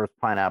brought the first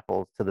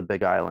pineapples to the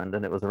Big Island,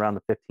 and it was around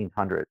the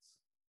 1500s.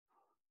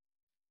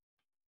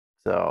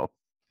 So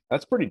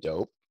That's pretty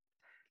dope.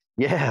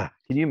 yeah,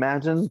 can you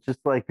imagine just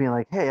like being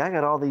like, hey, I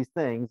got all these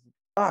things.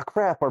 Oh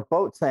crap, our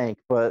boat sank,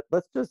 but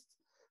let's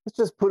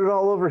just put it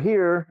all over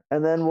here,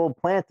 and then we'll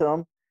plant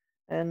them,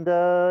 and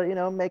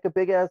make a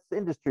big ass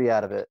industry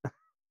out of it.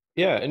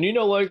 Yeah, and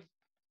like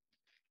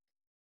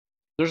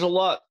there's a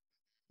lot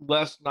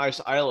less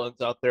nice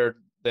islands out there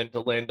than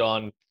to land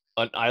on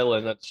an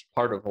island that's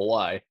part of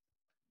Hawaii.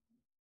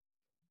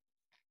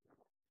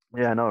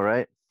 Yeah, I know,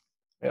 right?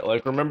 Yeah,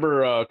 like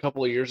remember a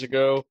couple of years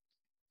ago,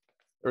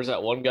 there was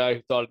that one guy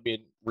who thought it'd be a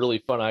really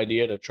fun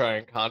idea to try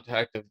and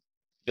contact a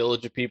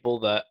village of people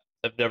that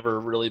have never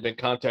really been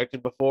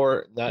contacted before.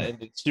 And that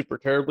ended super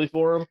terribly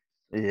for him.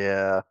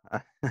 Yeah.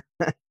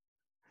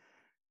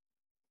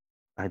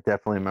 I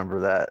definitely remember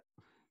that.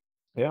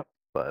 Yeah.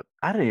 But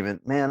I didn't even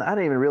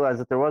realize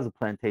that there was a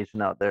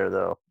plantation out there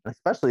though.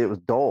 Especially it was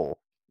Dole,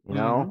 you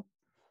know?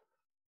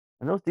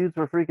 And those dudes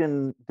were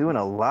freaking doing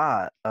a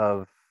lot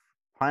of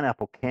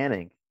pineapple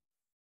canning.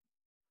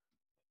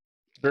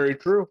 Very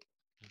true.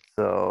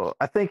 So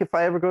I think if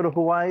I ever go to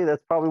Hawaii,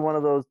 that's probably one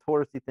of those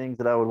touristy things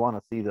that I would want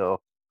to see though.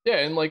 Yeah,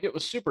 and like it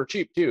was super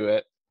cheap too.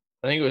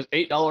 I think it was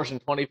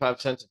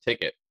 $8.25 a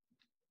ticket.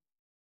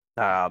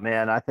 Oh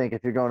man, I think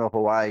if you're going to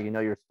Hawaii,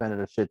 you're spending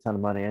a shit ton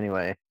of money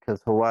anyway,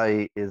 because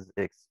Hawaii is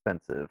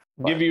expensive.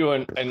 Give you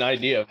an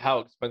idea of how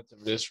expensive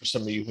it is for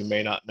some of you who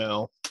may not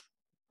know.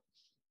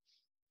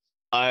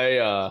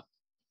 I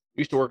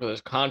used to work with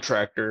this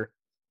contractor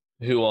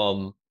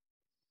who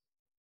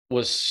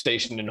was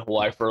stationed in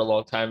Hawaii for a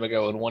long time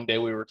ago, and one day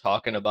we were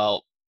talking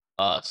about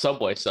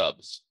Subway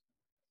subs,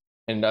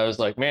 and I was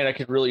like, "Man, I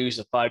could really use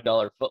a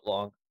 $5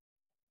 footlong."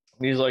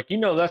 And he's like,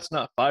 that's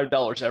not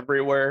 $5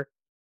 everywhere."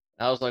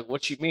 And I was like,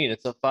 "What you mean?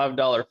 It's a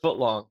 $5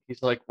 footlong?"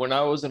 He's like, "When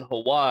I was in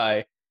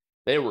Hawaii,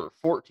 they were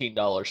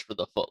 $14 for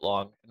the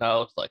footlong," and I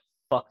was like,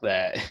 "Fuck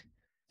that!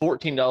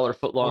 $14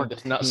 footlong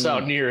does not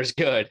sound near as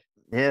good."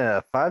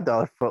 Yeah,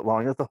 $5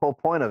 footlong is the whole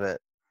point of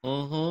it.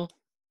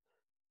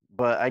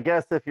 But I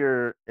guess if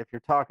you're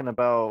talking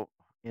about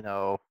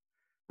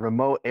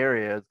remote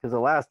areas, because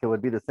Alaska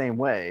would be the same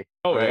way.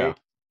 Oh right? yeah.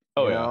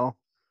 Oh yeah.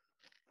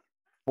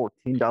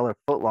 $14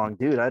 footlong,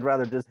 dude. I'd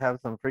rather just have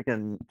some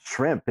freaking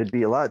shrimp. It'd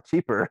be a lot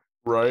cheaper.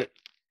 Right.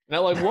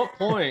 Now, like, what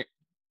point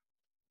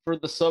for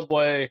the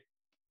Subway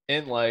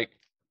in like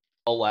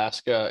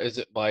Alaska is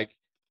it like,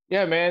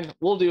 yeah, man,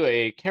 we'll do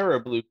a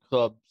caribou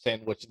club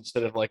sandwich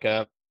instead of like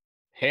a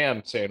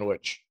ham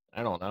sandwich?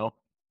 I don't know.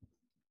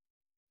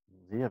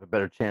 You have a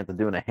better chance of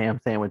doing a ham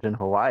sandwich in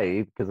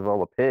Hawaii because of all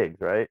the pigs,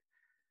 right?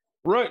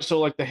 Right. So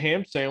like the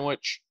ham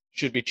sandwich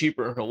should be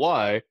cheaper in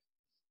Hawaii,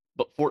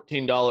 but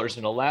 $14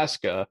 in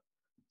Alaska.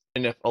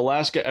 And if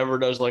Alaska ever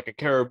does like a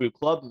caribou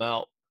club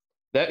melt,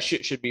 that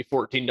shit should be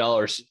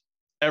 $14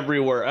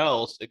 everywhere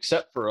else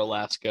except for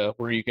Alaska,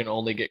 where you can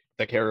only get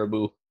the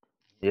caribou.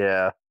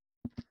 Yeah.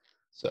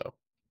 So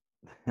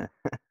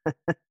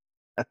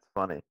that's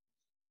funny.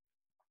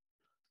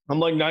 I'm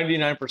like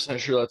 99%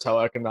 sure that's how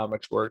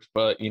economics works,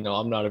 but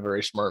I'm not a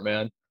very smart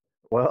man.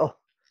 Well,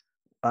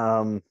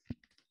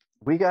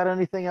 we got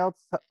anything else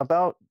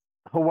about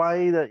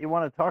Hawaii that you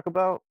want to talk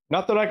about?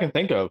 Not that I can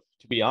think of,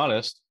 to be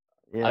honest.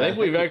 Yeah, I think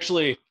we've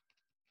actually,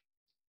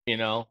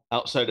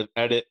 outside of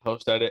edit,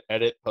 post edit,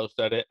 edit, post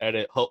edit,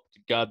 edit, hope to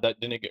God that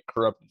didn't get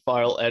corrupted,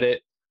 file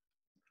edit.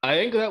 I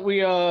think that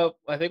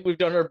we've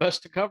done our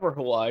best to cover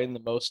Hawaii in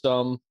the most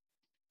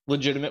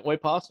legitimate way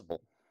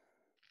possible.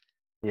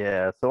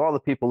 Yeah, so all the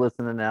people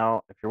listening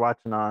now, if you're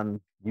watching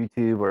on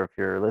YouTube or if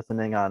you're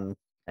listening on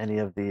any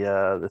of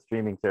the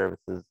streaming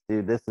services.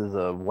 Dude, this is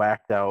a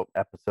whacked out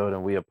episode,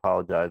 and we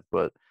apologize,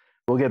 but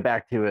we'll get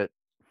back to it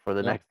for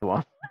the next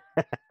one.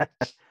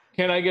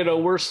 Can I get a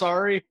we're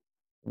sorry?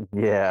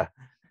 Yeah.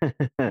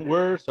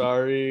 We're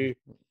sorry.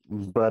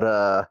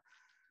 But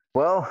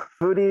well,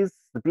 foodies,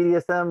 the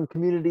BDSM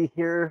community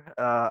here.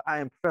 I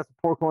am Professor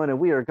Porkloin, and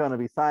we are going to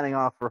be signing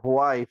off for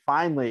Hawaii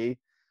finally.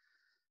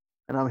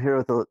 And I'm here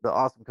with the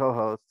awesome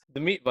co-host, The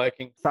Meat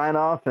Viking. Sign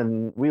off,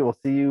 and we will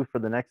see you for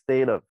the next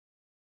date of